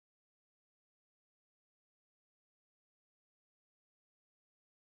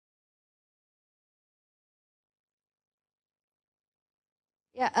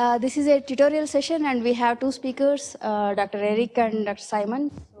Yeah, this is a tutorial session and we have two speakers, Dr. Eric and Dr. Simon.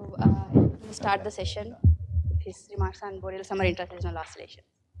 So we'll start the session. His remarks on Boreal summer intraseasonal oscillation.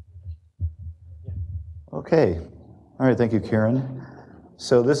 Okay, all right, thank you, Karen.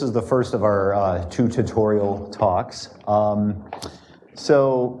 So this is the first of our two tutorial talks.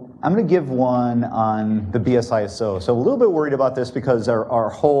 So I'm going to give one on the BSISO. So a little bit worried about this because our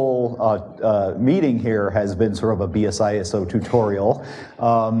whole meeting here has been sort of a BSISO tutorial.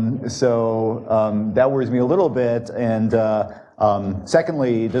 That worries me a little bit. And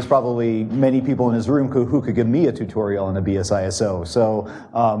secondly, there's probably many people in this room who could give me a tutorial on the BSISO. So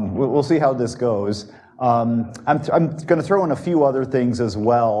we'll see how this goes. I'm going to throw in a few other things as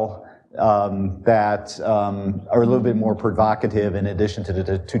well that are a little bit more provocative in addition to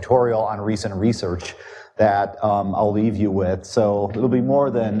the tutorial on recent research that I'll leave you with. So it'll be a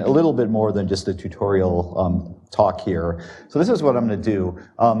little bit more than just a tutorial talk here. So this is what I'm going to do.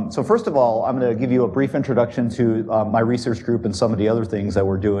 So first of all, I'm going to give you a brief introduction to my research group and some of the other things that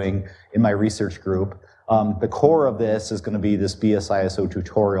we're doing in my research group. The core of this is going to be this BSISO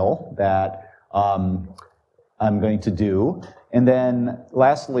tutorial that I'm going to do. And then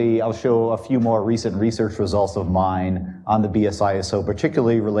lastly, I'll show a few more recent research results of mine on the BSISO,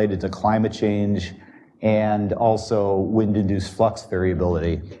 particularly related to climate change and also wind-induced flux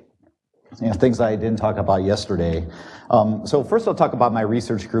variability. Things I didn't talk about yesterday. So first I'll talk about my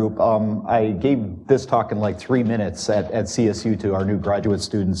research group. I gave this talk in like 3 minutes at CSU to our new graduate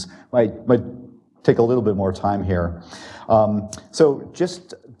students. Might take a little bit more time here. So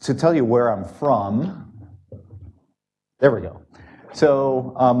just to tell you where I'm from, there we go.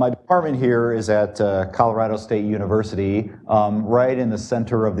 So my department here is at Colorado State University, right in the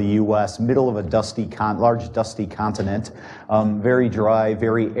center of the U.S., middle of a large dusty continent, very dry,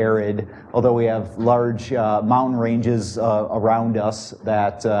 very arid, although we have large mountain ranges around us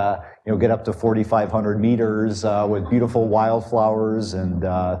that get up to 4,500 meters with beautiful wildflowers and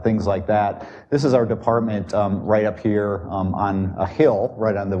things like that. This is our department right up here on a hill,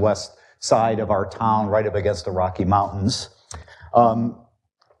 right on the west side of our town, right up against the Rocky Mountains.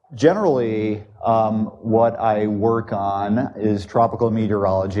 Generally, what I work on is tropical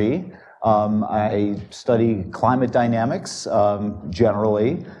meteorology. I study climate dynamics,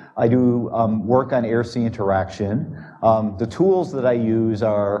 generally. I do work on air-sea interaction. The tools that I use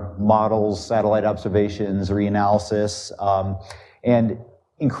are models, satellite observations, reanalysis, and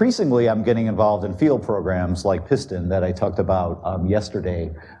increasingly, I'm getting involved in field programs like Piston that I talked about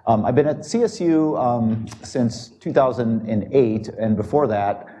yesterday. I've been at CSU since 2008, and before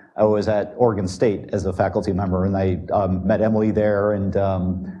that, I was at Oregon State as a faculty member, and I met Emily there, and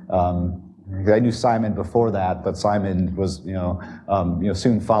I knew Simon before that, but Simon was,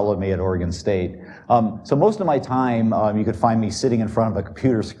 soon followed me at Oregon State. So most of my time, you could find me sitting in front of a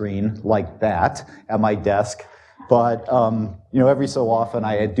computer screen like that at my desk. But, every so often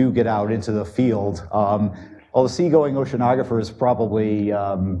I do get out into the field. Well, the seagoing oceanographers probably,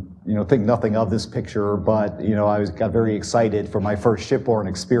 think nothing of this picture, but, I got very excited for my first shipborne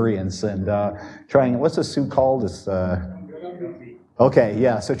experience and trying, what's this suit called? It's, okay,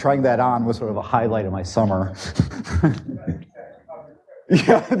 yeah, so trying that on was sort of a highlight of my summer.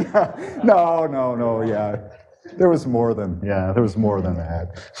 Yeah, no, yeah. There was more than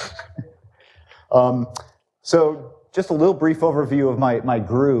that. So just a little brief overview of my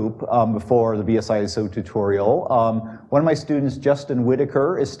group before the BSISO tutorial. One of my students, Justin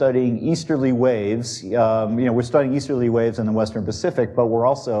Whitaker, is studying easterly waves. We're studying easterly waves in the Western Pacific, but we're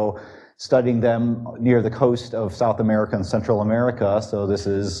also studying them near the coast of South America and Central America. So this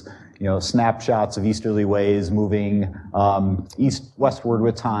is, snapshots of easterly waves moving westward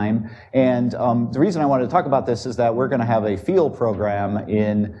with time. And the reason I wanted to talk about this is that we're going to have a field program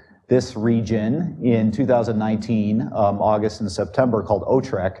in this region in 2019, August and September, called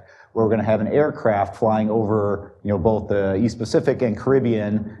OTREC, where we're going to have an aircraft flying over, both the East Pacific and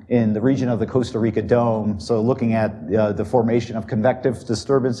Caribbean in the region of the Costa Rica Dome. So looking at the formation of convective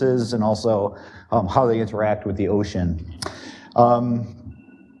disturbances and also how they interact with the ocean. I'm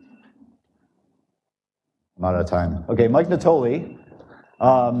out of time. Okay, Mike Natoli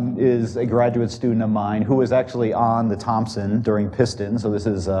is a graduate student of mine who was actually on the Thompson during Piston. So this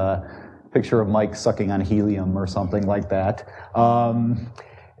is a picture of Mike sucking on helium or something like that.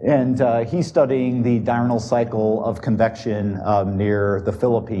 And he's studying the diurnal cycle of convection near the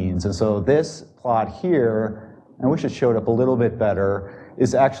Philippines. And so this plot here, I wish it showed up a little bit better,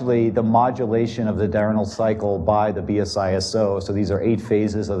 is actually the modulation of the diurnal cycle by the BSISO. So these are 8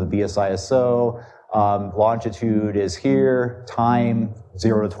 phases of the BSISO. Longitude is here, time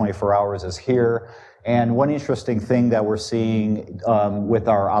 0 to 24 hours is here, And one interesting thing that we're seeing with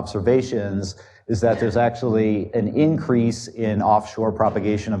our observations is that there's actually an increase in offshore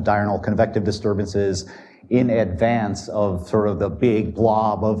propagation of diurnal convective disturbances in advance of sort of the big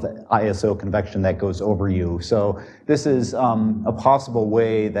blob of ISO convection that goes over you. So this is a possible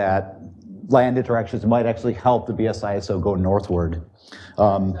way that land interactions might actually help the BSISO go northward.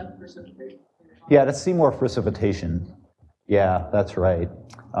 Yeah, that's Seymour precipitation. Yeah, that's right.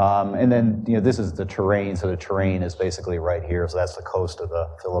 And then, this is the terrain. So the terrain is basically right here. So that's the coast of the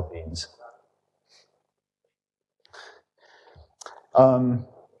Philippines.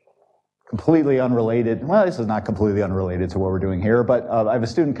 Completely unrelated. Well, this is not completely unrelated to what we're doing here, but I have a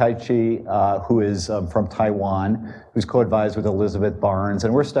student, Kai-Chi, who is from Taiwan, who's co-advised with Elizabeth Barnes,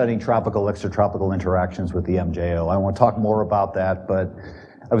 and we're studying tropical, extratropical interactions with the MJO. I want to talk more about that, but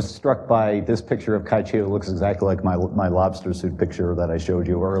I was struck by this picture of Kai-Chi. It looks exactly like my lobster suit picture that I showed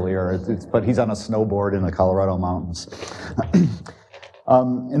you earlier, but he's on a snowboard in the Colorado mountains.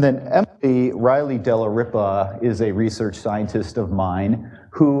 And then Emily Riley Della Ripa is a research scientist of mine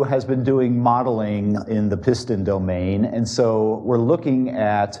who has been doing modeling in the piston domain. And so we're looking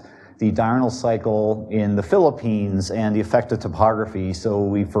at the diurnal cycle in the Philippines and the effect of topography. So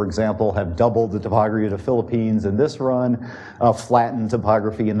we, for example, have doubled the topography of the Philippines in this run, flattened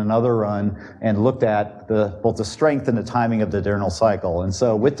topography in another run, and looked at both the strength and the timing of the diurnal cycle. And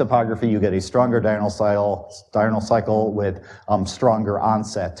so with topography, you get a stronger diurnal cycle with stronger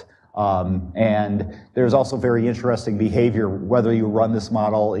onset. And there's also very interesting behavior, whether you run this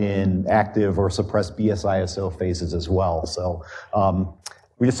model in active or suppressed BSISO phases as well. So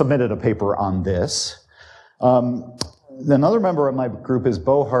we just submitted a paper on this. Another member of my group is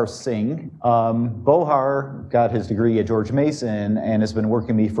Bohar Singh. Bohar got his degree at George Mason and has been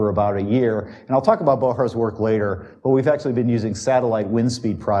working with me for about a year. And I'll talk about Bohar's work later, but we've actually been using satellite wind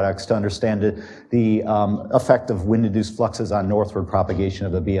speed products to understand the effect of wind-induced fluxes on northward propagation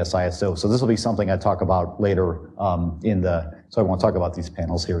of the BSISO. So this will be something I talk about later so I won't talk about these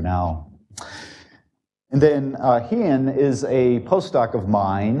panels here now. And then Hien is a postdoc of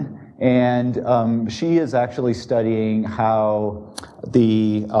mine, and she is actually studying how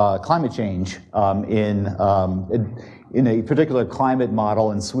the climate change in a particular climate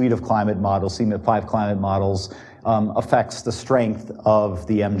model and suite of climate models, CMIP5 climate models, affects the strength of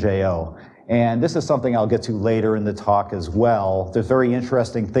the MJO. And this is something I'll get to later in the talk as well. There's very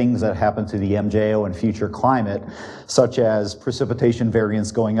interesting things that happen to the MJO and future climate, such as precipitation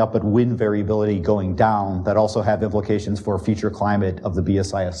variance going up and wind variability going down, that also have implications for future climate of the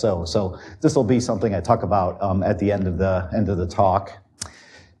BSISO. So this will be something I talk about at the end of the talk.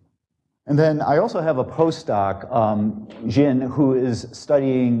 And then I also have a postdoc, Jin, who is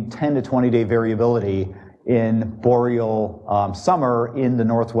studying 10 to 20-day variability in boreal summer in the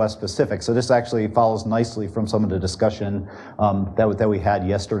Northwest Pacific. So this actually follows nicely from some of the discussion that we had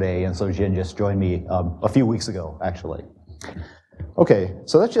yesterday. And so Jin just joined me a few weeks ago, actually. Okay,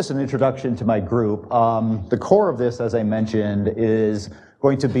 so that's just an introduction to my group. The core of this, as I mentioned, is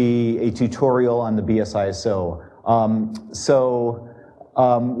going to be a tutorial on the BSISO.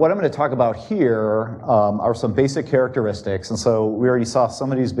 What I'm going to talk about here are some basic characteristics, and so we already saw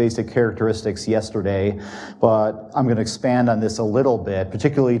some of these basic characteristics yesterday, but I'm going to expand on this a little bit,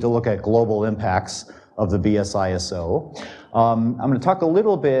 particularly to look at global impacts of the BSISO. I'm going to talk a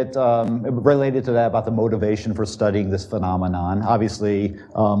little bit related to that about the motivation for studying this phenomenon. Obviously,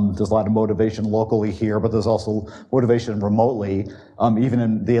 there's a lot of motivation locally here, but there's also motivation remotely, even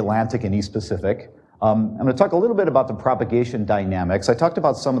in the Atlantic and East Pacific. I'm going to talk a little bit about the propagation dynamics. I talked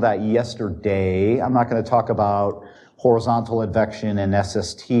about some of that yesterday. I'm not going to talk about horizontal advection and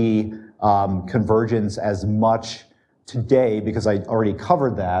SST convergence as much today because I already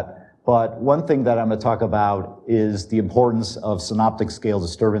covered that. But one thing that I'm going to talk about is the importance of synoptic scale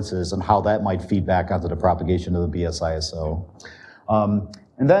disturbances and how that might feed back onto the propagation of the BSISO.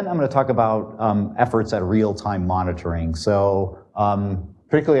 And then I'm going to talk about efforts at real-time monitoring. So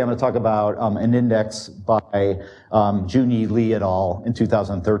particularly, I'm going to talk about an index by Junyi Lee et al. In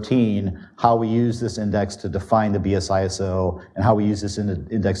 2013, how we use this index to define the BSISO and how we use this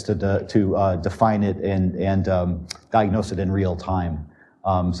index to define it and diagnose it in real time.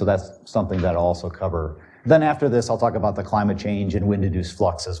 So that's something that I'll also cover. Then after this, I'll talk about the climate change and wind-induced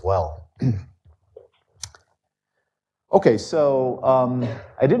flux as well. Okay, so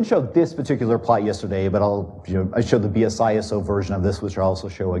I didn't show this particular plot yesterday, but I showed the BSISO version of this, which I'll also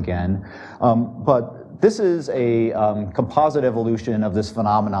show again. But this is a composite evolution of this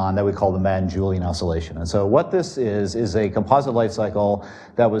phenomenon that we call the Madden-Julian oscillation. And so what this is a composite life cycle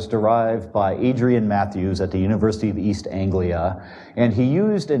that was derived by Adrian Matthews at the University of East Anglia. And he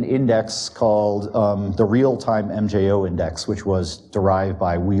used an index called the real-time MJO index, which was derived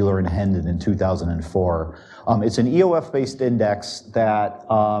by Wheeler and Hendon in 2004. It's an EOF-based index that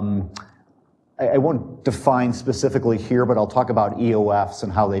I won't define specifically here, but I'll talk about EOFs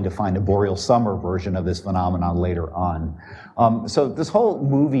and how they define a boreal summer version of this phenomenon later on. So this whole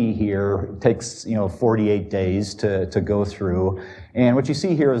movie here takes 48 days to go through. And what you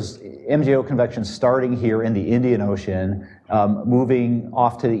see here is MJO convection starting here in the Indian Ocean, moving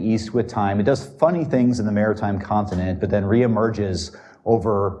off to the east with time. It does funny things in the maritime continent, but then reemerges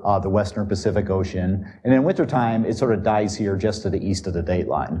over the western Pacific Ocean. And in wintertime, it sort of dies here just to the east of the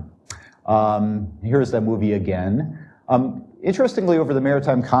dateline. Here's that movie again. Interestingly, over the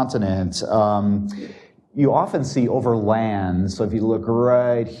maritime continent, you often see over land. So if you look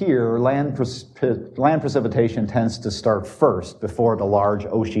right here, land precipitation tends to start first before the large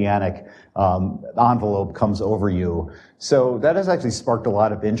oceanic envelope comes over you. So that has actually sparked a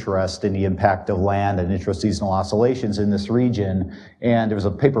lot of interest in the impact of land and intraseasonal oscillations in this region. And there was a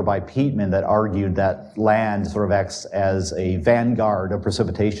paper by Peatman that argued that land sort of acts as a vanguard of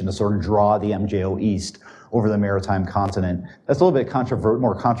precipitation to sort of draw the MJO east over the maritime continent. That's a little bit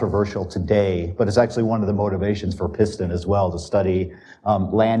more controversial today, but it's actually one of the motivations for Piston as well, to study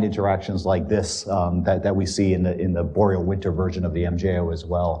land interactions like this that we see in the boreal winter version of the MJO as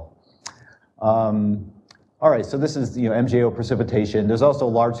well. All right, so this is MJO precipitation. There's also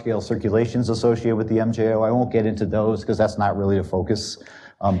large-scale circulations associated with the MJO. I won't get into those because that's not really the focus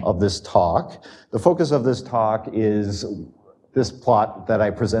of this talk. The focus of this talk is this plot that I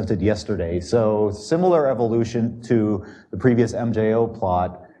presented yesterday. So similar evolution to the previous MJO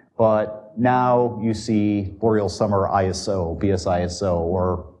plot, but now you see boreal summer ISO, BSISO,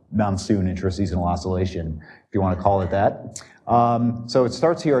 or monsoon intraseasonal oscillation, if you want to call it that. So it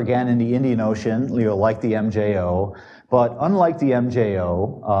starts here again in the Indian Ocean, like the MJO, but unlike the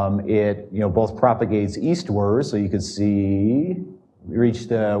MJO, it both propagates eastward, so you can see reach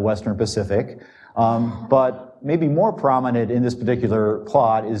the Western Pacific, but maybe more prominent in this particular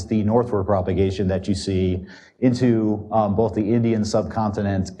plot is the northward propagation that you see into both the Indian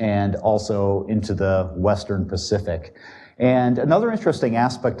subcontinent and also into the Western Pacific. And another interesting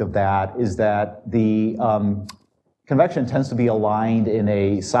aspect of that is that the convection tends to be aligned in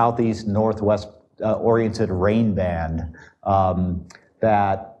a southeast-northwest oriented rain band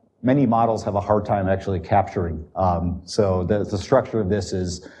that many models have a hard time actually capturing. So the structure of this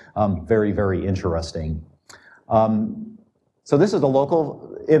is very, very interesting. So this is the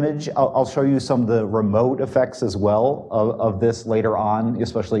local image. I'll show you some of the remote effects as well of this later on,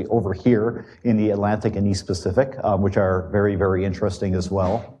 especially over here in the Atlantic and East Pacific, which are very, very interesting as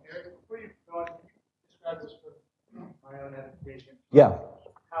well. Eric, before you go on, can you describe this for my own edification? Yeah.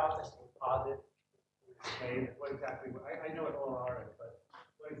 How this composite is made, what exactly, I know what OLR is, but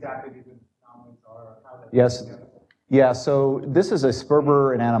what exactly these anomalies are, or how that Yes. together? Yeah, so this is a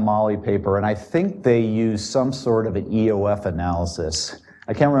Sperber and Animali paper, and I think they use some sort of an EOF analysis.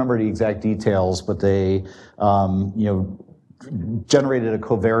 I can't remember the exact details, but they, generated a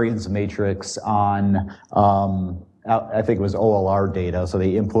covariance matrix on, I think it was OLR data. So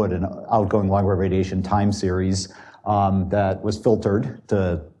they input an outgoing long-wave radiation time series that was filtered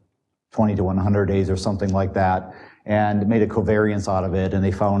to 20 to 100 days or something like that, and made a covariance out of it, and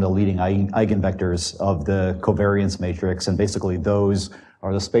they found the leading eigenvectors of the covariance matrix, and basically those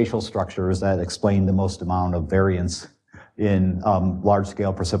are the spatial structures that explain the most amount of variance in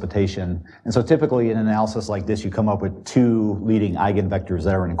large-scale precipitation. And so typically in an analysis like this, you come up with two leading eigenvectors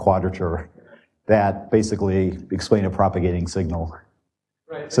that are in a quadrature that basically explain a propagating signal.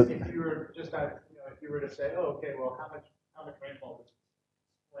 Right, So, if you were just, if you were to say, oh, okay, well, how much rainfall was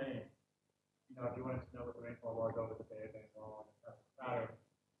explained? If you wanted to know what the rainfall was over the Bay of Bengal and the pattern,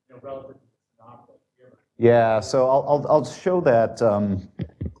 relative to the synoptic. yeah, so I'll show that. I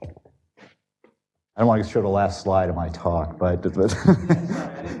don't want to show the last slide of my talk, but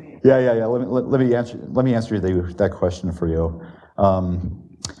yeah. Let me answer that question for you.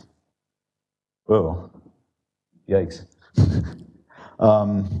 Whoa, yikes.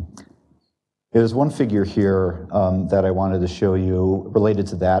 There's one figure here that I wanted to show you related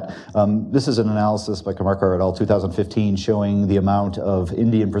to that. This is an analysis by Kamarkar et al. 2015 showing the amount of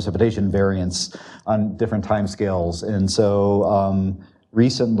Indian precipitation variance on different timescales. And so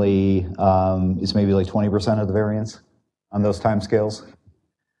recently, it's maybe like 20% of the variance. on those timescales.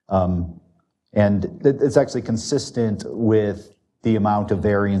 And it's actually consistent with the amount of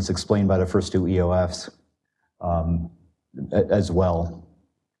variance explained by the first two EOFs as well.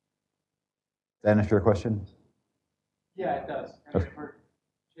 Does that answer your question? Yeah, it does. I mean, if we're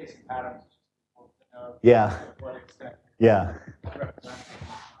chasing patterns, it's just important to know Yeah. to what extent Yeah.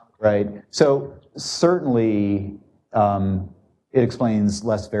 Right. So certainly it explains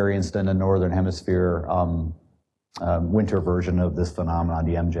less variance than the Northern Hemisphere winter version of this phenomenon,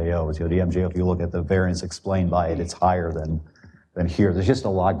 the MJOs. You know, the MJO, if you look at the variance explained by it, it's higher than here. There's just a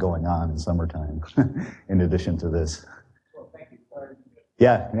lot going on in summertime in addition to this. Well, thank you. Sorry.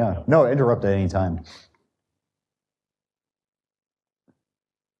 Yeah, yeah. No, interrupt at any time.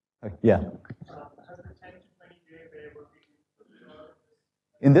 Yeah.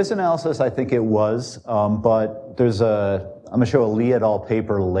 In this analysis, I think it was, but there's I'm going to show a Lee et al.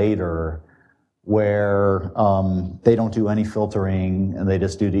 Paper later where they don't do any filtering and they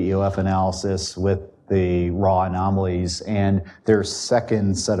just do the EOF analysis with the raw anomalies, and their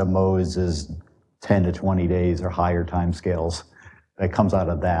second set of modes is 10 to 20 days or higher time scales that comes out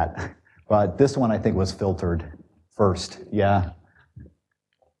of that. But this one I think was filtered first, yeah.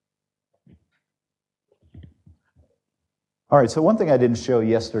 All right, so one thing I didn't show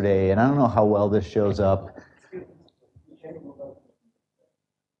yesterday, and I don't know how well this shows up.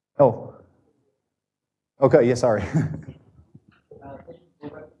 Oh. Okay, yeah, sorry.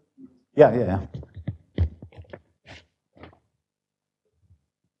 Yeah.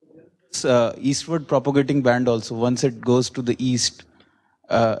 Eastward propagating band also, once it goes to the east,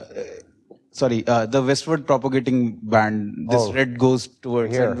 the westward propagating band, this red goes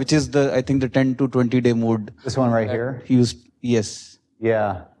towards, here. Which is the, I think the 10 to 20 day mode. This one right here? Yes.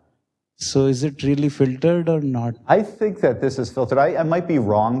 Yeah. So is it really filtered or not? I think that this is filtered. I might be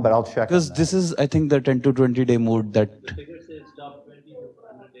wrong, but I'll check. Because this is, I think, the 10 to 20 day mode that. The figure says top 20 to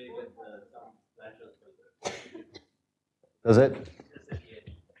 100 days with some flashes. Does it?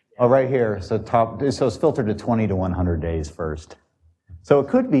 Oh, right here. So it's filtered to 20 to 100 days first. So it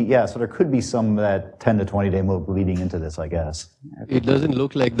could be, yeah, so there could be some that 10 to 20 day mode leading into this, I guess. It doesn't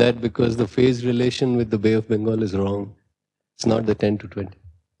look like that because the phase relation with the Bay of Bengal is wrong. It's not the 10 to 20.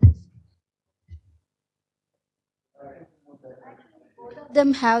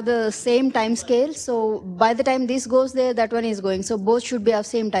 Them have the same time scale, so by the time this goes there, that one is going. So both should be of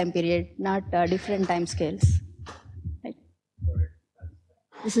same time period, not different time scales. Right.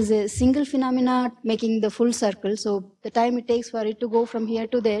 This is a single phenomena making the full circle, so the time it takes for it to go from here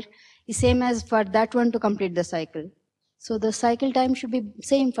to there is same as for that one to complete the cycle. So the cycle time should be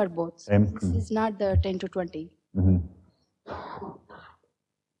same for both. Same. This is not the 10 to 20. Mm-hmm.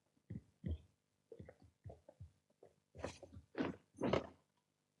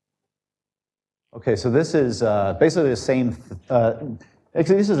 Okay, so this is basically the same,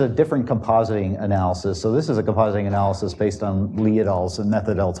 actually this is a different compositing analysis. So this is a compositing analysis based on Lee et al.'s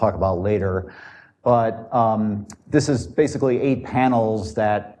method I'll talk about later. But this is basically 8 panels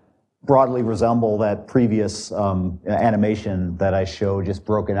that broadly resemble that previous animation that I showed, just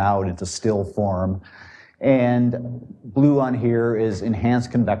broken out into still form. And blue on here is enhanced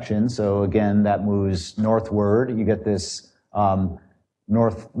convection. So again, that moves northward. You get this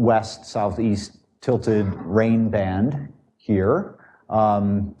northwest, southeast tilted rain band here.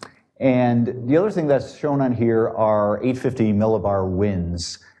 And the other thing that's shown on here are 850 millibar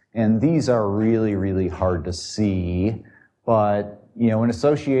winds. And these are really, really hard to see. But, you know, in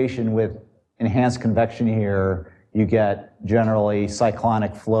association with enhanced convection here, you get generally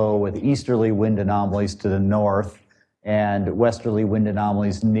cyclonic flow with easterly wind anomalies to the north and westerly wind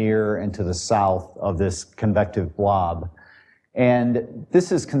anomalies near and to the south of this convective blob. And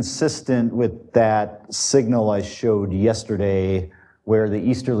this is consistent with that signal I showed yesterday where the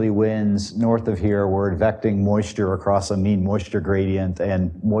easterly winds north of here were advecting moisture across a mean moisture gradient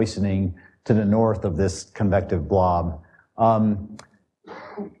and moistening to the north of this convective blob. It's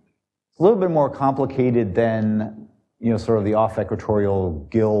a little bit more complicated than, you know, sort of the off-equatorial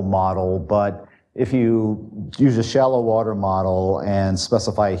gill model, but if you use a shallow water model and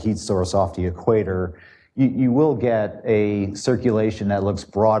specify a heat source off the equator, you will get a circulation that looks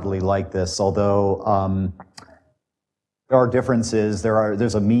broadly like this, although there are differences.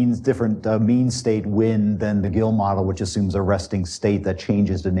 There's a different mean state wind than the gill model, which assumes a resting state that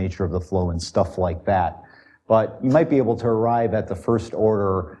changes the nature of the flow and stuff like that. But you might be able to arrive at the first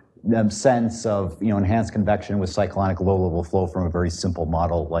order sense of, you know, enhanced convection with cyclonic low-level flow from a very simple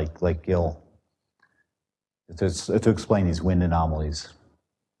model like gill to explain these wind anomalies.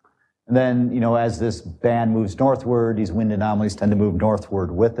 And then, you know, as this band moves northward, these wind anomalies tend to move northward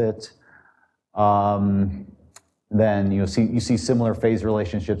with it. Then you see similar phase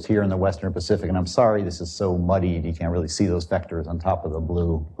relationships here in the Western Pacific. And I'm sorry this is so muddy and you can't really see those vectors on top of the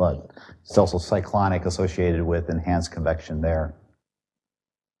blue, but it's also cyclonic associated with enhanced convection there.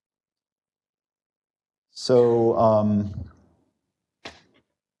 So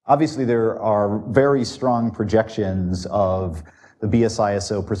obviously there are very strong projections of the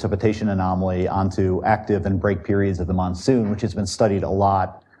BSISO precipitation anomaly onto active and break periods of the monsoon, which has been studied a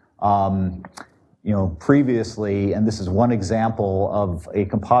lot previously, and this is one example of a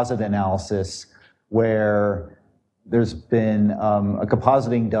composite analysis where there's been a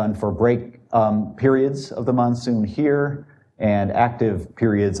compositing done for break periods of the monsoon here and active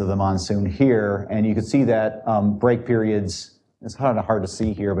periods of the monsoon here, and you can see that break periods, it's kind of hard to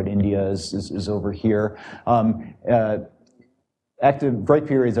see here, but India is over here. Active break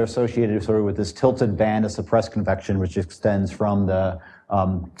periods are associated sort of with this tilted band of suppressed convection, which extends from the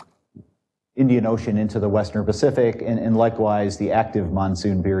Indian Ocean into the Western Pacific, and likewise the active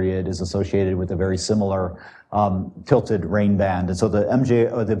monsoon period is associated with a very similar tilted rain band. And so the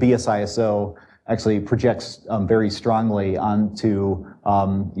BSISO actually projects very strongly onto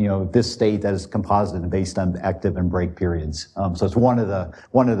this state that is composited based on active and break periods. So it's one of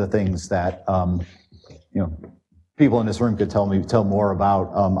the things that people in this room could tell more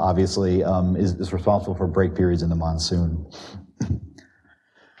about. Obviously, is responsible for break periods in the monsoon.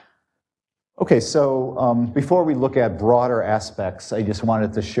 Okay, so before we look at broader aspects, I just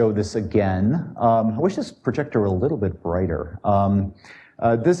wanted to show this again. I wish this projector were a little bit brighter.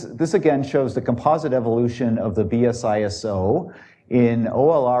 This again shows the composite evolution of the BSISO in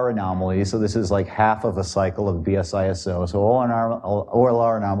OLR anomalies. So this is like half of a cycle of BSISO. So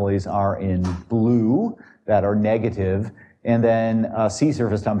OLR anomalies are in blue that are negative, and then sea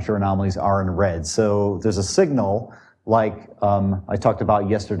surface temperature anomalies are in red. So there's a signal like I talked about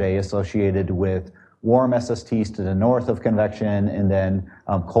yesterday associated with warm SSTs to the north of convection and then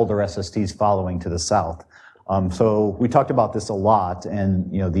colder SSTs following to the south. So we talked about this a lot,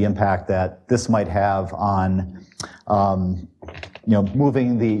 and the impact that this might have on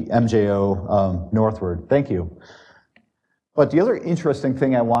moving the MJO northward. Thank you. But the other interesting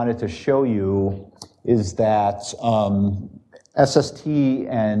thing I wanted to show you is that SST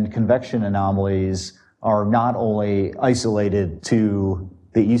and convection anomalies are not only isolated to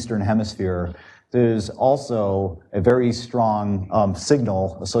the Eastern Hemisphere, there's also a very strong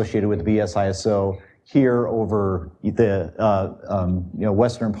signal associated with the BSISO here over the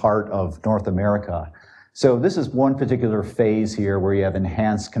western part of North America. So this is one particular phase here where you have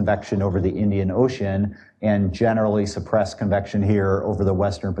enhanced convection over the Indian Ocean and generally suppressed convection here over the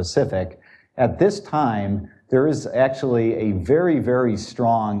Western Pacific. At this time, there is actually a very, very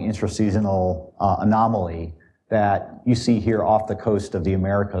strong intraseasonal anomaly that you see here off the coast of the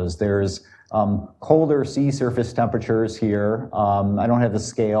Americas. There's colder sea surface temperatures here. I don't have the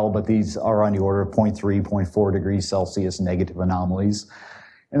scale, but these are on the order of 0.3, 0.4 degrees Celsius negative anomalies.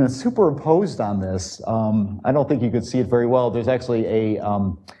 And then superimposed on this, I don't think you could see it very well, there's actually a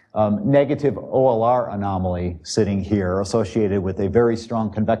negative OLR anomaly sitting here associated with a very strong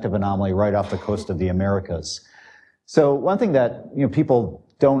convective anomaly right off the coast of the Americas. So one thing that people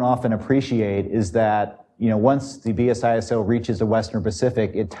don't often appreciate is that once the BSISO reaches the Western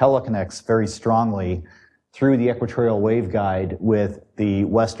Pacific, it teleconnects very strongly through the equatorial waveguide with the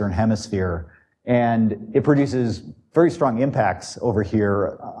Western Hemisphere, and it produces very strong impacts over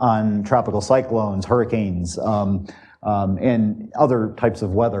here on tropical cyclones, hurricanes, and other types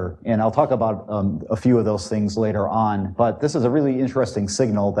of weather. And I'll talk about a few of those things later on, but this is a really interesting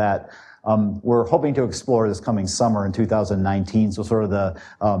signal that we're hoping to explore this coming summer in 2019, so sort of the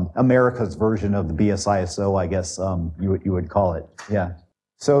America's version of the BSISO, I guess you would call it, yeah.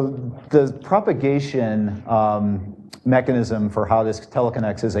 So the propagation mechanism for how this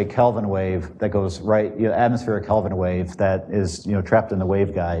teleconnects is a Kelvin wave that goes right, atmospheric Kelvin wave that is trapped in the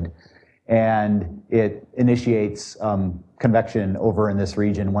waveguide. And it initiates convection over in this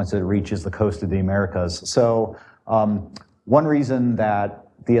region once it reaches the coast of the Americas. So one reason that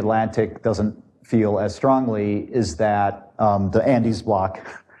the Atlantic doesn't feel as strongly is that the Andes block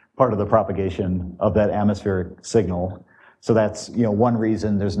part of the propagation of that atmospheric signal. So that's one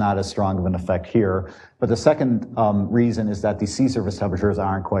reason there's not as strong of an effect here. But the second reason is that the sea surface temperatures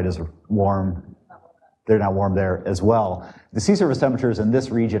aren't quite as warm. They're not warm there as well. The sea surface temperatures in this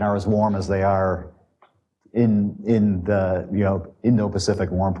region are as warm as they are in the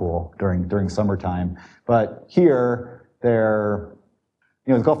Indo-Pacific warm pool during summertime. But here, the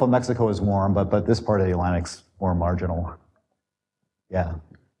Gulf of Mexico is warm, but this part of the Atlantic's more marginal. Yeah.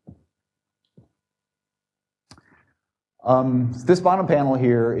 This bottom panel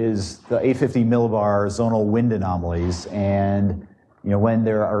here is the 850 millibar zonal wind anomalies, and when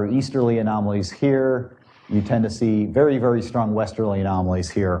there are easterly anomalies here, you tend to see very, very strong westerly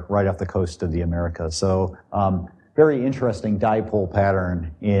anomalies here right off the coast of the Americas. So very interesting dipole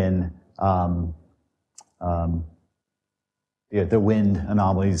pattern in the wind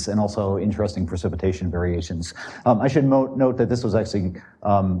anomalies, and also interesting precipitation variations. I should note that this was actually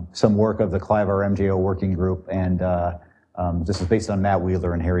some work of the CLIVAR MJO working group, and this is based on Matt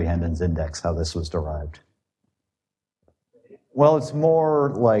Wheeler and Harry Hendon's index, how this was derived. Well, it's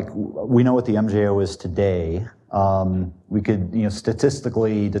more like we know what the MJO is today. We could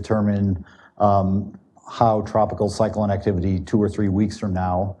statistically determine how tropical cyclone activity 2 or 3 weeks from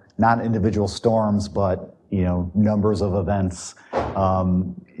now, not individual storms, but numbers of events,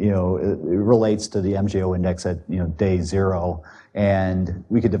 it relates to the MJO index at day 0, and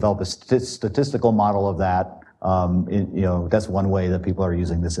we could develop a statistical model of that. That's one way that people are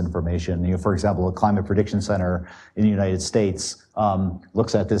using this information. For example, the Climate Prediction Center in the United States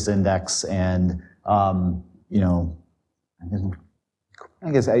looks at this index and I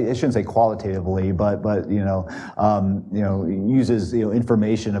guess I shouldn't say qualitatively, but uses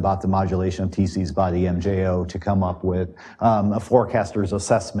information about the modulation of TCs by the MJO to come up with a forecaster's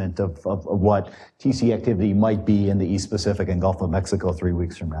assessment of what TC activity might be in the East Pacific and Gulf of Mexico 3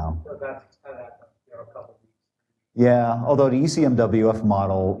 weeks from now. So that's kind of a couple weeks. Yeah, although the ECMWF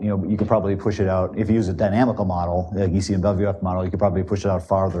model, you could probably push it out. If you use a dynamical model, like ECMWF model, you could probably push it out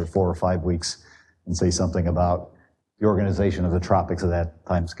farther, 4 or 5 weeks, and say something about the organization of the tropics of that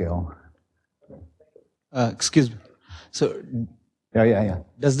time scale. Excuse me. So, Yeah.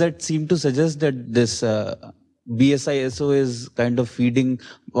 does that seem to suggest that this BSISO is kind of feeding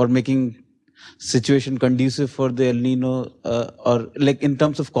or making situation conducive for the El Nino, or like in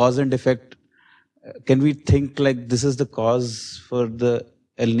terms of cause and effect? Can we think like this is the cause for the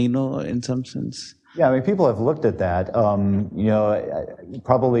El Nino in some sense? Yeah, I mean, people have looked at that.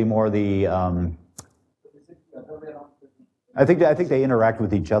 Probably more the. I think they interact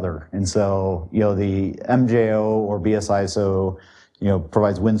with each other, and so the MJO or BSISO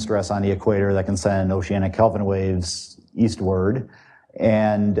provides wind stress on the equator that can send oceanic Kelvin waves eastward,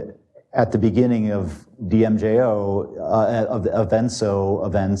 and at the beginning of the MJO of the events,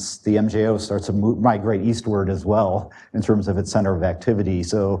 the MJO starts to migrate eastward as well in terms of its center of activity.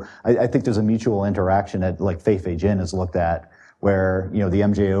 So I think there's a mutual interaction that like Fei Jin has looked at, where the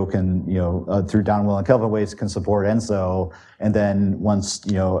MJO can through downwill and Kelvin waves can support ENSO, and then once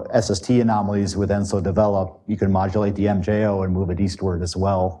SST anomalies with ENSO develop, you can modulate the MJO and move it eastward as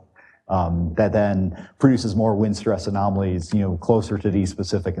well. That then produces more wind stress anomalies closer to the East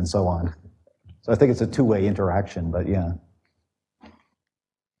Pacific and so on. So I think it's a two-way interaction, but yeah.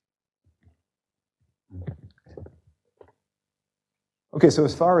 Okay, so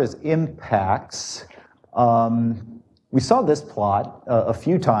as far as impacts, we saw this plot a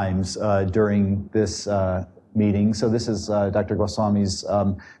few times during this meeting. So this is Dr. Goswami's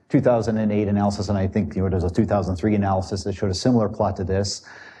 2008 analysis, and I think there's a 2003 analysis that showed a similar plot to this,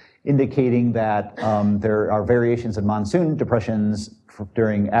 indicating that there are variations in monsoon depressions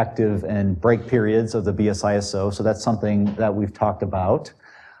during active and break periods of the BSISO. So that's something that we've talked about.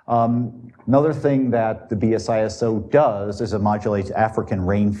 Another thing that the BSISO does is it modulates African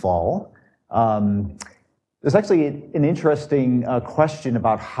rainfall. There's actually an interesting question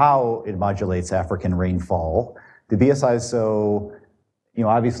about how it modulates African rainfall. The BSISO,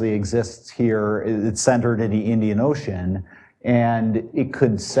 obviously exists here. It's centered in the Indian Ocean, and it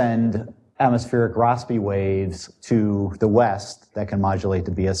could send atmospheric Rossby waves to the west that can modulate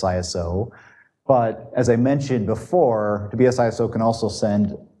the BSISO. But as I mentioned before, the BSISO can also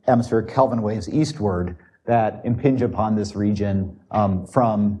send atmospheric Kelvin waves eastward that impinge upon this region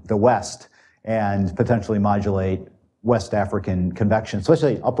from the west and potentially modulate West African convection,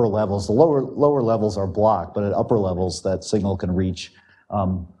 especially at upper levels. The lower levels are blocked, but at upper levels, that signal can reach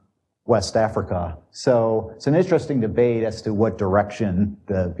West Africa. So it's an interesting debate as to what direction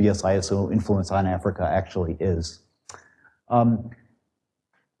the BSISO influence on Africa actually is.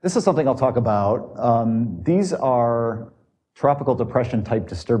 This is something I'll talk about. These are tropical depression type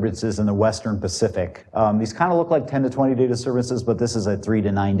disturbances in the Western Pacific. These kind of look like 10 to 20 day disturbances, but this is a 3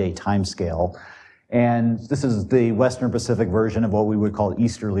 to 9 day time scale. And this is the Western Pacific version of what we would call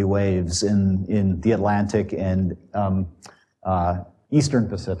easterly waves in the Atlantic and Eastern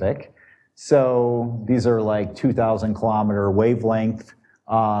Pacific. So these are like 2,000 kilometer wavelength.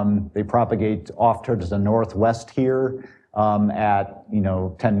 They propagate off towards the northwest here at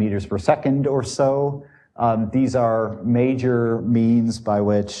 10 meters per second or so. These are major means by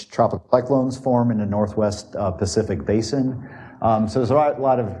which tropical cyclones form in the Northwest Pacific Basin. So there's a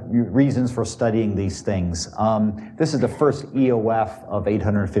lot of reasons for studying these things. This is the first EOF of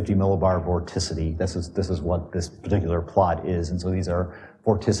 850 millibar vorticity. This is what this particular plot is. And so these are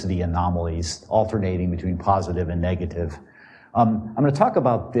vorticity anomalies alternating between positive and negative. I'm going to talk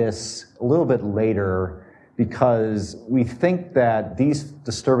about this a little bit later because we think that these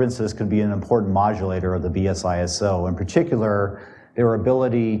disturbances can be an important modulator of the BSISO. In particular, their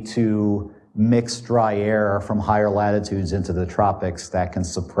ability to mix dry air from higher latitudes into the tropics that can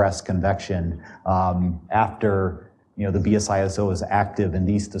suppress convection after the BSISO is active and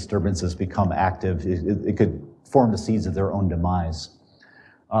these disturbances become active. It could form the seeds of their own demise.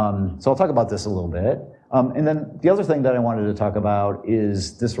 So I'll talk about this a little bit. And then the other thing that I wanted to talk about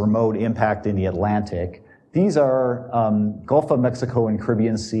is this remote impact in the Atlantic. These are Gulf of Mexico and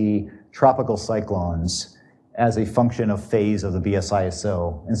Caribbean Sea tropical cyclones as a function of phase of the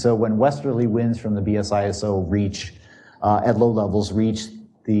BSISO. And so when westerly winds from the BSISO reach, at low levels, reach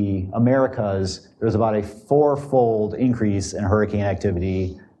the Americas, there's about a 4-fold increase in hurricane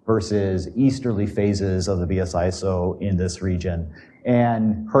activity versus easterly phases of the BSISO in this region.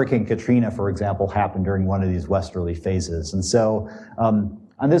 And Hurricane Katrina, for example, happened during one of these westerly phases. And so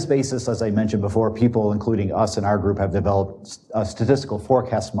on this basis, as I mentioned before, people, including us in our group, have developed statistical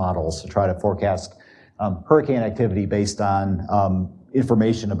forecast models to try to forecast hurricane activity based on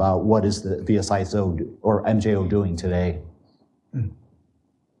information about what is the BSISO or MJO doing today. Okay,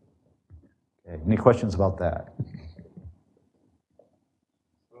 any questions about that?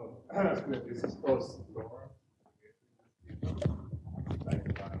 This is post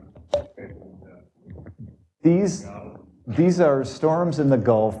These are storms in the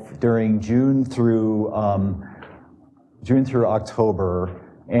Gulf during June through October,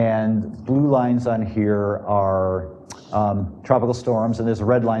 and blue lines on here are tropical storms, and there's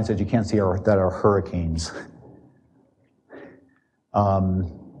red lines that you can't see that are hurricanes.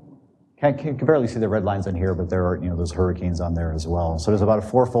 Can barely see the red lines on here, but there are there's hurricanes on there as well. So there's about a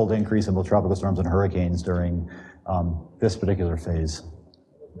 4-fold increase in both tropical storms and hurricanes during this particular phase.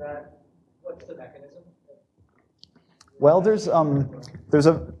 What's the mechanism? Well, there's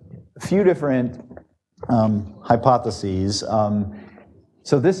a few different hypotheses.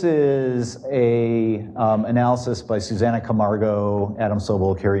 So this is a analysis by Susanna Camargo, Adam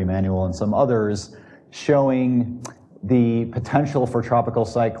Sobel, Kerry Emanuel, and some others showing the potential for tropical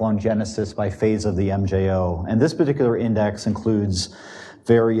cyclone genesis by phase of the MJO. And this particular index includes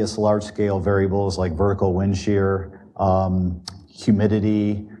various large-scale variables like vertical wind shear,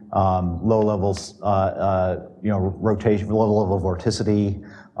 humidity, low levels, rotation, low level vorticity.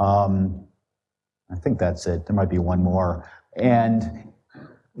 I think that's it. There might be one more. And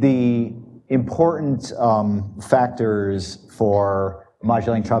the important factors for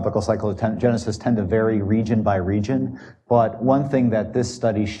modulating tropical cyclogenesis tend to vary region by region. But one thing that this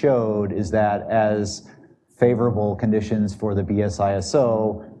study showed is that as favorable conditions for the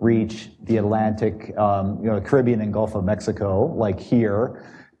BSISO reach the Atlantic, Caribbean and Gulf of Mexico, like here,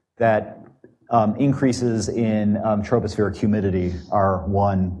 that increases in tropospheric humidity are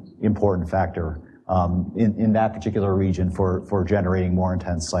one important factor in that particular region for generating more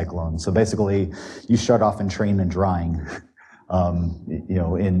intense cyclones. So basically, you start off entrainment drying,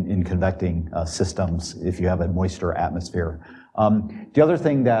 in convecting systems if you have a moisture atmosphere. The other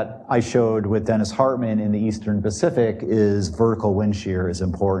thing that I showed with Dennis Hartman in the Eastern Pacific is vertical wind shear is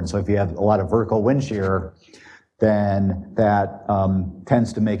important. So if you have a lot of vertical wind shear, then that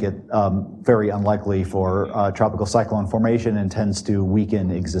tends to make it very unlikely for tropical cyclone formation and tends to weaken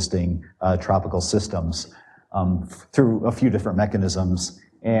existing tropical systems through a few different mechanisms.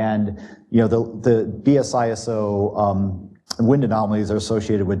 And the BSISO wind anomalies are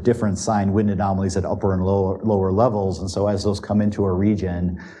associated with different sign wind anomalies at upper and lower levels. And so as those come into a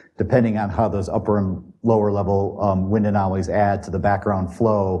region, depending on how those upper and lower level wind anomalies add to the background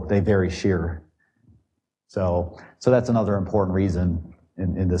flow, they vary shear. So that's another important reason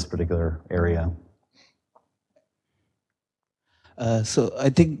in this particular area. So I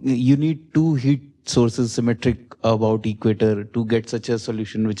think you need two heat sources symmetric about equator to get such a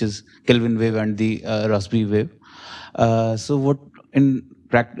solution, which is Kelvin wave and the Rossby wave. So what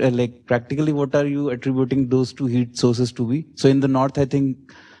practically, what are you attributing those two heat sources to be? So in the north, I think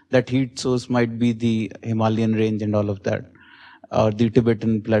that heat source might be the Himalayan range and all of that, or the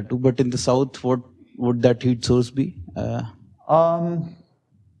Tibetan plateau. But in the south, what would that heat source be?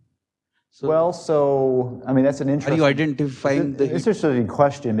 So I mean, that's an interesting. Are you identifying the? It's an interesting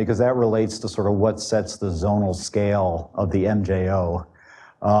question because that relates to sort of what sets the zonal scale of the MJO.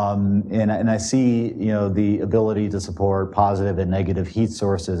 And I see, the ability to support positive and negative heat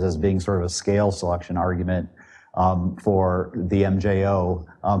sources as being sort of a scale selection argument for the MJO.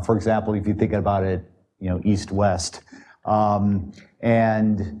 For example, if you think about it, east-west.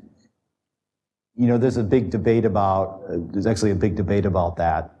 And there's a big debate about, there's actually a big debate about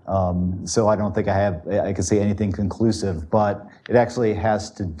that. So I don't think I can say anything conclusive, but it actually has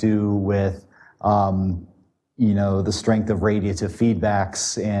to do with, the strength of radiative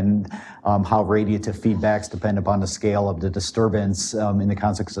feedbacks and how radiative feedbacks depend upon the scale of the disturbance in the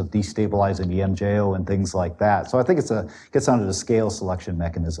context of destabilizing the MJO and things like that. So I think it gets down to the scale selection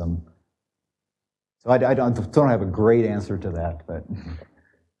mechanism. So I don't have a great answer to that, but.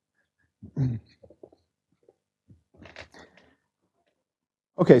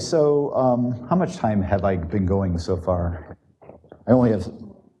 Okay, so how much time have I been going so far? I only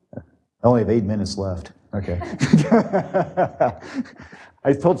have 8 minutes left. Okay.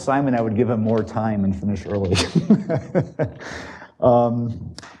 I told Simon I would give him more time and finish early.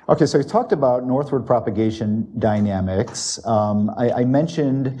 Okay, so we talked about northward propagation dynamics. I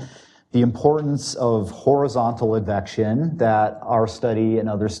mentioned the importance of horizontal advection that our study and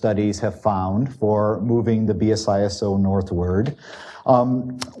other studies have found for moving the BSISO northward.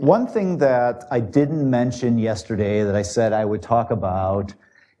 One thing that I didn't mention yesterday that I said I would talk about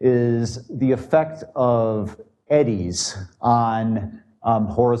is the effect of eddies on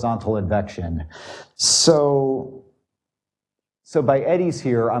horizontal advection. So by eddies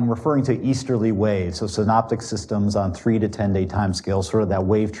here, I'm referring to easterly waves, so synoptic systems on 3 to 10 day timescales, sort of that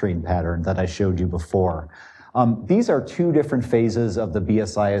wave train pattern that I showed you before. These are 2 different phases of the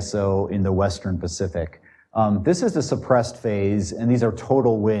BSISO in the Western Pacific. This is the suppressed phase, and these are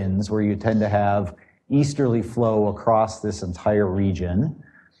total winds where you tend to have easterly flow across this entire region.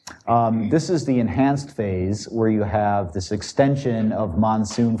 This is the enhanced phase where you have this extension of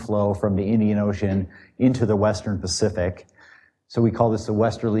monsoon flow from the Indian Ocean into the Western Pacific. So we call this the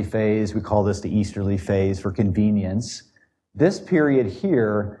westerly phase, we call this the easterly phase for convenience. This period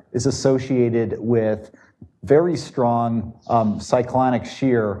here is associated with very strong cyclonic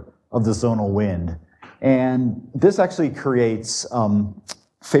shear of the zonal wind. And this actually creates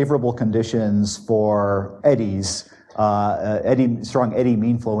favorable conditions for eddies, strong eddy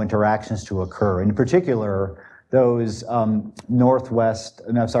mean flow interactions to occur. In particular, those northeast,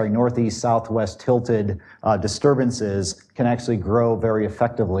 southwest tilted disturbances can actually grow very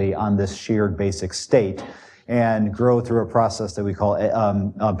effectively on this sheared basic state and grow through a process that we call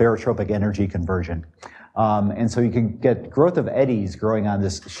barotropic energy conversion. And so you can get growth of eddies growing on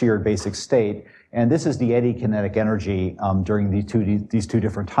this sheared basic state. And this is the eddy kinetic energy during these two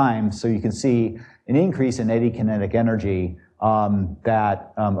different times. So you can see an increase in eddy kinetic energy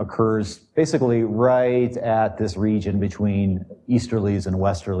that occurs basically right at this region between easterlies and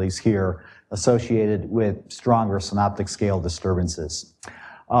westerlies here, associated with stronger synoptic scale disturbances.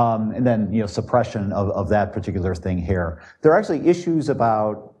 And then, suppression of that particular thing here. There are actually issues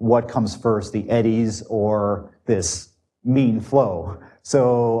about what comes first, the eddies or this mean flow.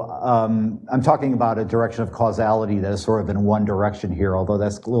 So I'm talking about a direction of causality that is sort of in one direction here, although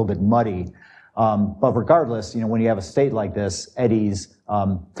that's a little bit muddy. But regardless, when you have a state like this, eddies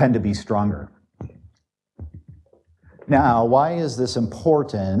tend to be stronger. Now, why is this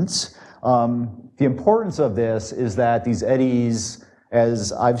important? The importance of this is that these eddies,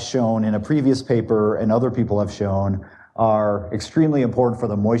 as I've shown in a previous paper and other people have shown, are extremely important for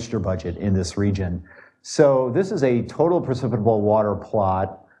the moisture budget in this region. So this is a total precipitable water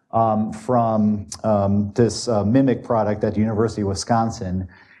plot from this MIMIC product at the University of Wisconsin.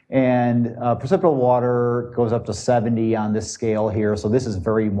 And precipitable water goes up to 70 on this scale here. So this is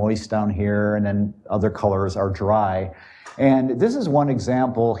very moist down here, and then other colors are dry. And this is one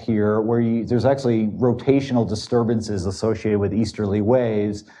example here where there's actually rotational disturbances associated with easterly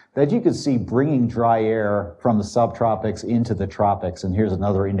waves that you could see bringing dry air from the subtropics into the tropics. And here's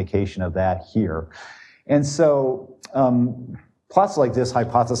another indication of that here. And so plots like this made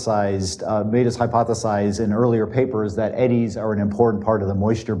us hypothesize in earlier papers that eddies are an important part of the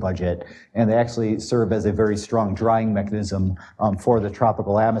moisture budget, and they actually serve as a very strong drying mechanism for the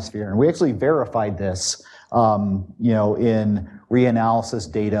tropical atmosphere. And we actually verified this, in reanalysis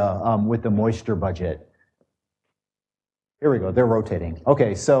data with the moisture budget. Here we go, they're rotating.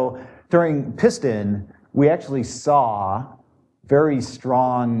 Okay, so during piston, we actually saw very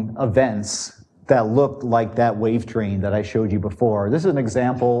strong events that looked like that wave train that I showed you before. This is an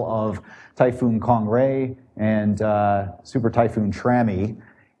example of Typhoon Kongray and Super Typhoon Trami.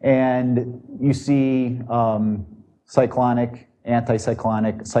 And you see cyclonic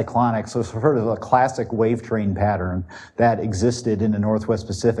anticyclonic, cyclonic, so sort of a classic wave train pattern that existed in the Northwest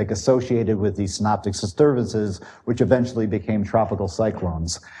Pacific associated with these synoptic disturbances, which eventually became tropical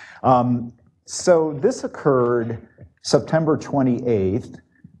cyclones. So this occurred September 28th,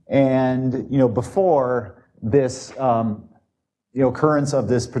 and before this occurrence of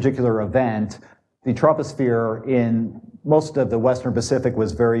this particular event, the troposphere in most of the Western Pacific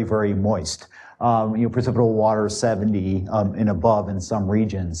was very, very moist. Precipitable water 70 and above in some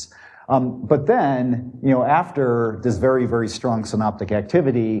regions. But then, after this very, very strong synoptic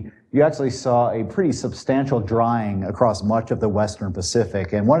activity, you actually saw a pretty substantial drying across much of the Western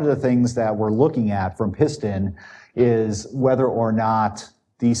Pacific. And one of the things that we're looking at from PISTON is whether or not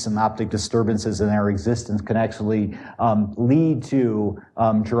these synoptic disturbances in their existence can actually lead to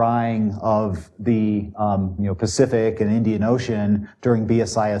drying of the Pacific and Indian Ocean during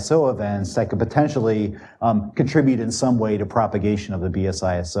BSISO events that could potentially contribute in some way to propagation of the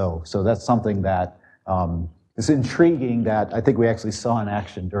BSISO. So that's something that is intriguing that I think we actually saw in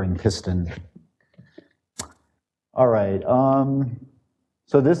action during PISTON. All right.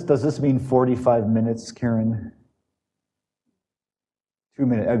 So does this mean 45 minutes, Karen? 2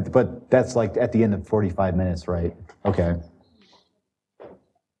 minutes, but that's like at the end of 45 minutes, right? Okay.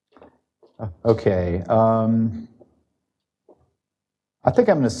 Okay. I think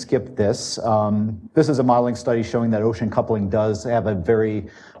I'm going to skip this. This is a modeling study showing that ocean coupling does have a very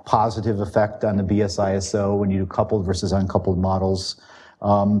positive effect on the BSISO when you do coupled versus uncoupled models.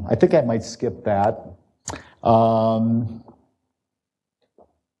 I think I might skip that. Let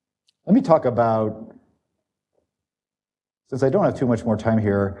me talk about, since I don't have too much more time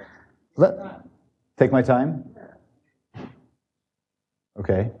here, take my time?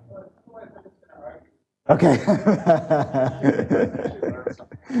 Okay. Okay.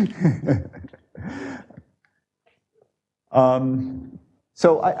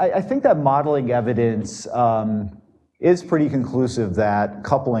 So I think that modeling evidence is pretty conclusive that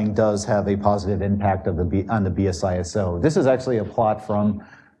coupling does have a positive impact on the BSISO. This is actually a plot from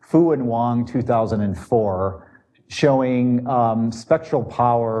Fu and Wang 2004 showing spectral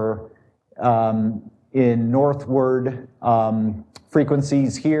power in northward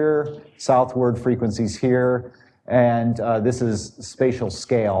frequencies here, southward frequencies here, and this is spatial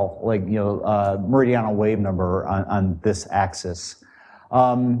scale, like meridional wave number on this axis.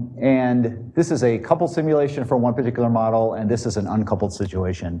 And this is a coupled simulation for one particular model, and this is an uncoupled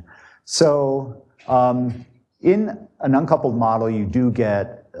situation. So in an uncoupled model, you do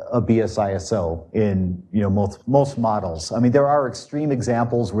get a BSISO in most models. I mean, there are extreme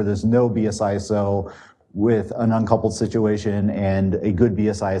examples where there's no BSISO with an uncoupled situation and a good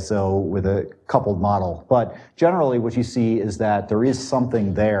BSISO with a coupled model. But generally what you see is that there is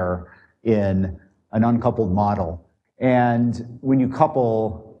something there in an uncoupled model. And when you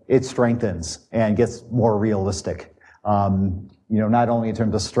couple, it strengthens and gets more realistic. Not only in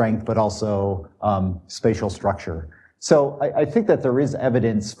terms of strength, but also spatial structure. So I think that there is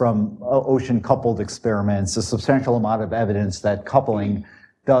evidence from ocean coupled experiments, a substantial amount of evidence that coupling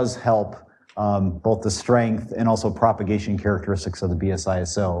does help both the strength and also propagation characteristics of the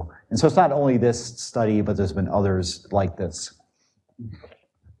BSISO. And so it's not only this study, but there's been others like this.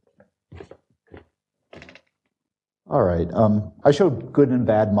 All right, I showed good and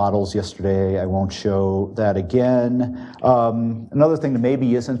bad models yesterday. I won't show that again. Another thing that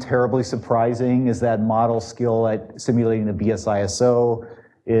maybe isn't terribly surprising is that model skill at simulating the BSISO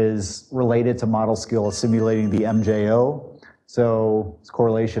is related to model skill at simulating the MJO. So it's a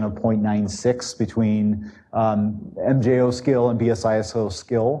correlation of 0.96 between MJO skill and BSISO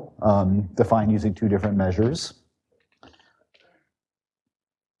skill, defined using two different measures.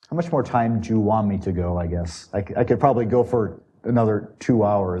 How much more time do you want me to go, I guess? I could probably go for another 2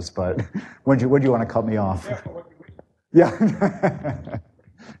 hours, but when do you want to cut me off? Yeah.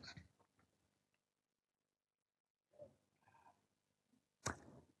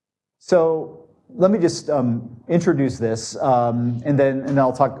 So let me just introduce this, and then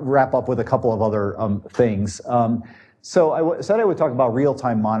I'll wrap up with a couple of other things. So I said I would talk about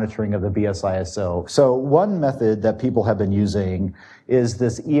real-time monitoring of the BSISO. So one method that people have been using is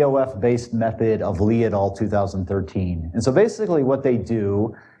this EOF-based method of Lee et al. 2013. And so basically what they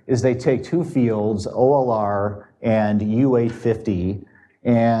do is they take two fields, OLR and U850,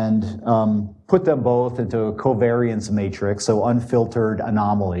 and put them both into a covariance matrix, so unfiltered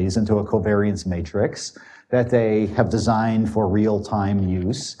anomalies into a covariance matrix that they have designed for real-time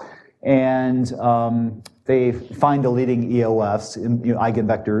use. And they find the leading EOFs,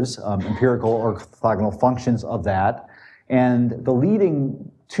 eigenvectors, empirical orthogonal functions of that. And the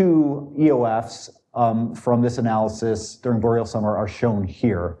leading two EOFs from this analysis during boreal summer are shown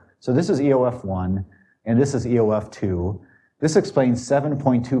here. So this is EOF1, and this is EOF2. This explains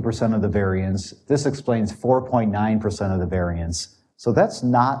 7.2% of the variance. This explains 4.9% of the variance. So that's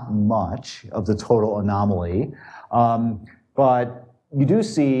not much of the total anomaly. But you do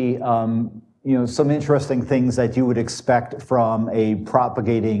see some interesting things that you would expect from a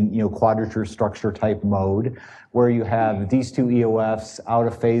propagating quadrature structure type mode, where you have these two EOFs out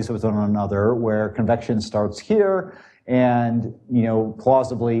of phase with one another, where convection starts here and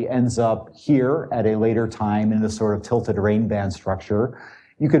plausibly ends up here at a later time in this sort of tilted rain band structure.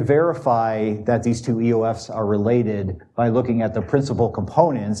 You could verify that these two EOFs are related by looking at the principal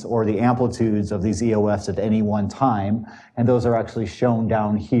components or the amplitudes of these EOFs at any one time, and those are actually shown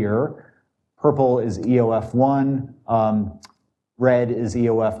down here. Purple is EOF1, red is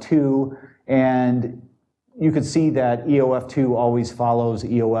EOF2, and you could see that EOF2 always follows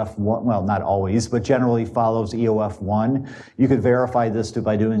EOF1, well, not always, but generally follows EOF1. You could verify this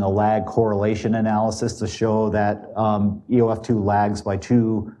by doing a lag correlation analysis to show that EOF2 lags by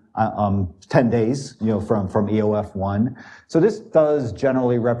 10 days, from EOF1. So this does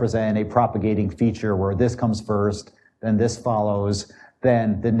generally represent a propagating feature where this comes first, then this follows,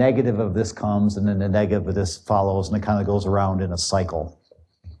 then the negative of this comes, and then the negative of this follows, and it kind of goes around in a cycle.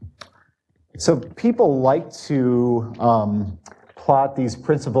 So people like to plot these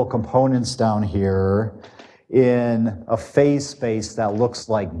principal components down here in a phase space that looks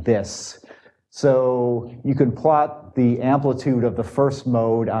like this. So you can plot the amplitude of the first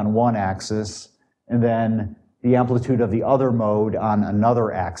mode on one axis, and then the amplitude of the other mode on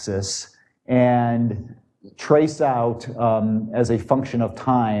another axis, and trace out as a function of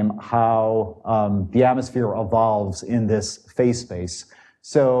time how the atmosphere evolves in this phase space.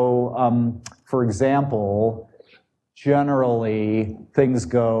 So, for example, generally things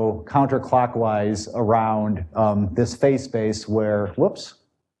go counterclockwise around this phase space where, whoops,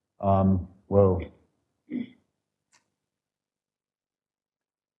 where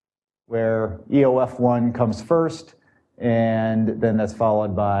EOF1 comes first, and then that's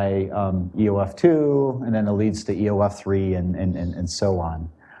followed by EOF2, and then it leads to EOF3 and so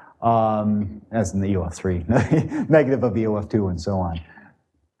on. As in the EOF3, negative of EOF2 and so on.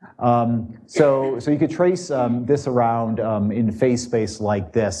 So you could trace this around in phase space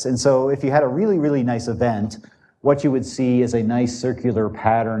like this. And so if you had a really, really nice event, what you would see is a nice circular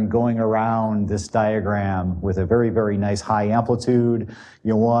pattern going around this diagram with a very, very nice high amplitude,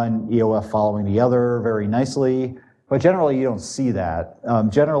 one EOF following the other very nicely. But generally, you don't see that.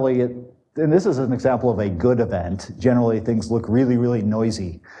 Generally, and this is an example of a good event, generally things look really, really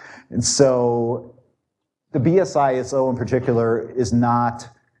noisy. And so the BSISO in particular is not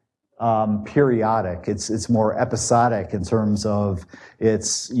periodic. It's more episodic in terms of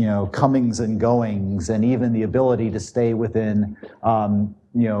its comings and goings, and even the ability to stay within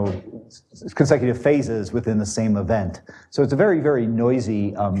consecutive phases within the same event. So it's a very, very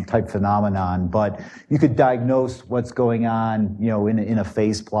noisy type phenomenon, but you could diagnose what's going on in a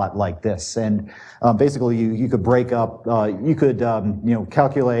phase plot like this. And basically you could break up, you could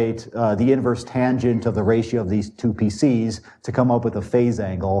calculate the inverse tangent of the ratio of these two PCs to come up with a phase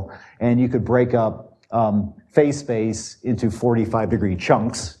angle, and you could break up phase space into 45-degree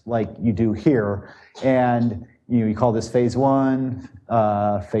chunks like you do here, and you call this phase 1,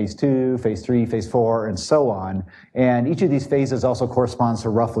 phase 2, phase 3, phase 4, and so on. And each of these phases also corresponds to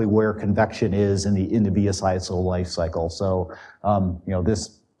roughly where convection is in the BSISO life cycle. So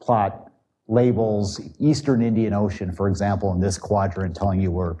this plot labels Eastern Indian Ocean, for example, in this quadrant, telling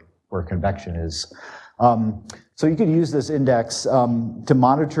you where convection is. So you could use this index to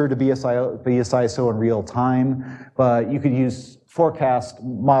monitor the BSISO in real time, but you could use forecast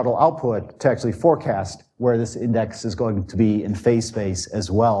model output to actually forecast where this index is going to be in phase space as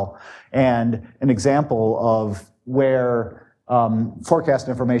well. And an example of where forecast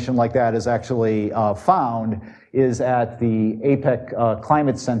information like that is actually found is at the APEC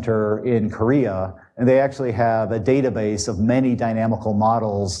Climate Center in Korea, and they actually have a database of many dynamical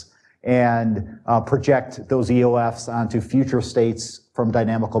models and project those EOFs onto future states from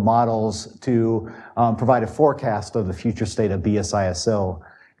dynamical models to provide a forecast of the future state of BSISO.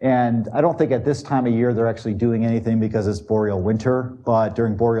 And I don't think at this time of year they're actually doing anything because it's boreal winter, but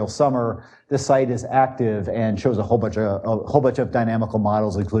during boreal summer, this site is active and shows a whole bunch of dynamical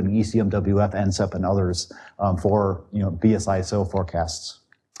models, including ECMWF, NCEP, and others for BSISO forecasts.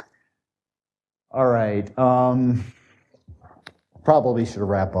 All right, probably should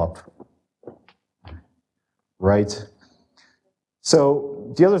wrap up, right?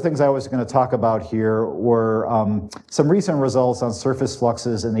 So the other things I was going to talk about here were some recent results on surface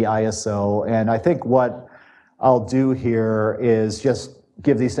fluxes in the ISO, and I think what I'll do here is just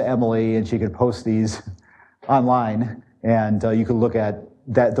give these to Emily, and she can post these online, and you can look at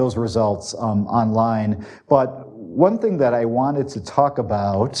those results online. But one thing that I wanted to talk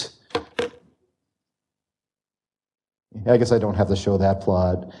about, I guess I don't have to show that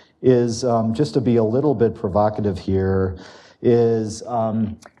plot, is just to be a little bit provocative here, is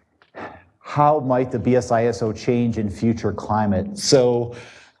how might the BSISO change in future climate? So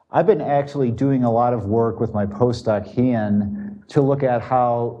I've been actually doing a lot of work with my postdoc Hian to look at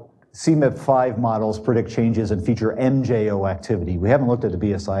how CMIP5 models predict changes in future MJO activity. We haven't looked at the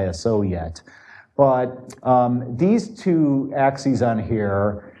BSISO yet, but these two axes on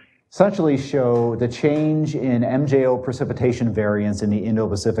here essentially show the change in MJO precipitation variance in the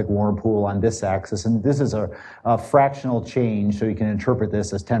Indo-Pacific warm pool on this axis, and this is a fractional change, so you can interpret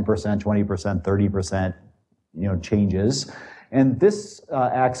this as 10%, 20%, 30%, changes. And this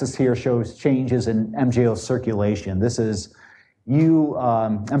axis here shows changes in MJO circulation. This is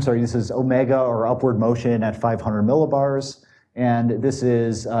this is omega, or upward motion at 500 millibars, and this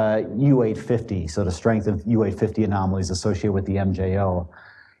is U850, so the strength of U850 anomalies associated with the MJO.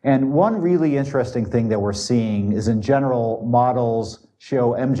 And one really interesting thing that we're seeing is, in general, models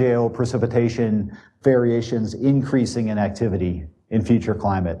show MJO precipitation variations increasing in activity in future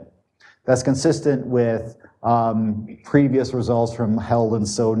climate. That's consistent with previous results from Held and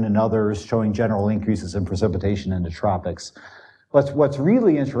Soden and others showing general increases in precipitation in the tropics. But what's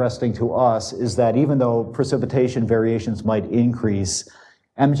really interesting to us is that even though precipitation variations might increase,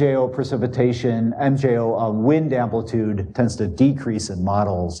 MJO precipitation, MJO wind amplitude tends to decrease in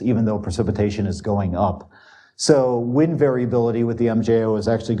models, even though precipitation is going up. So wind variability with the MJO is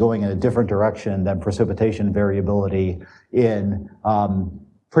actually going in a different direction than precipitation variability in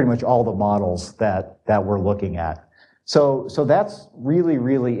pretty much all the models that we're looking at. So that's really,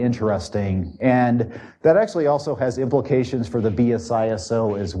 really interesting. And that actually also has implications for the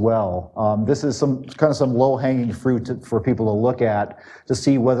BSISO as well. This is some low-hanging fruit for people to look at to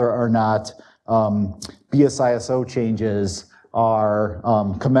see whether or not BSISO changes are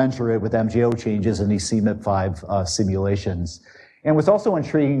commensurate with MJO changes in these CMIP5 simulations. And what's also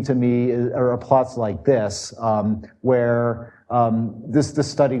intriguing to me are plots like this, where this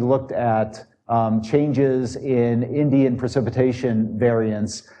study looked at changes in Indian precipitation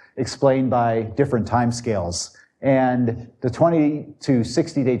variance explained by different timescales. And the 20 to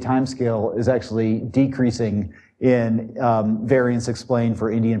 60 day timescale is actually decreasing in variance explained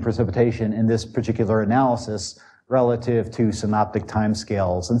for Indian precipitation in this particular analysis relative to synoptic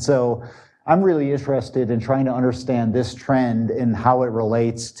timescales. And so I'm really interested in trying to understand this trend and how it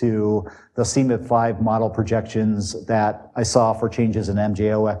relates to the CMIP5 model projections that I saw for changes in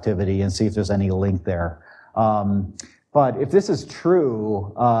MJO activity, and see if there's any link there. But if this is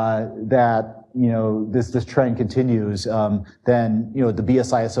true, that this trend continues, then the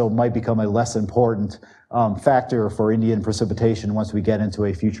BSISO might become a less important factor for Indian precipitation once we get into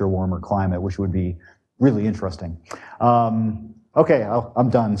a future warmer climate, which would be really interesting. Okay, I'm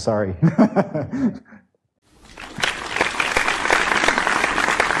done, sorry.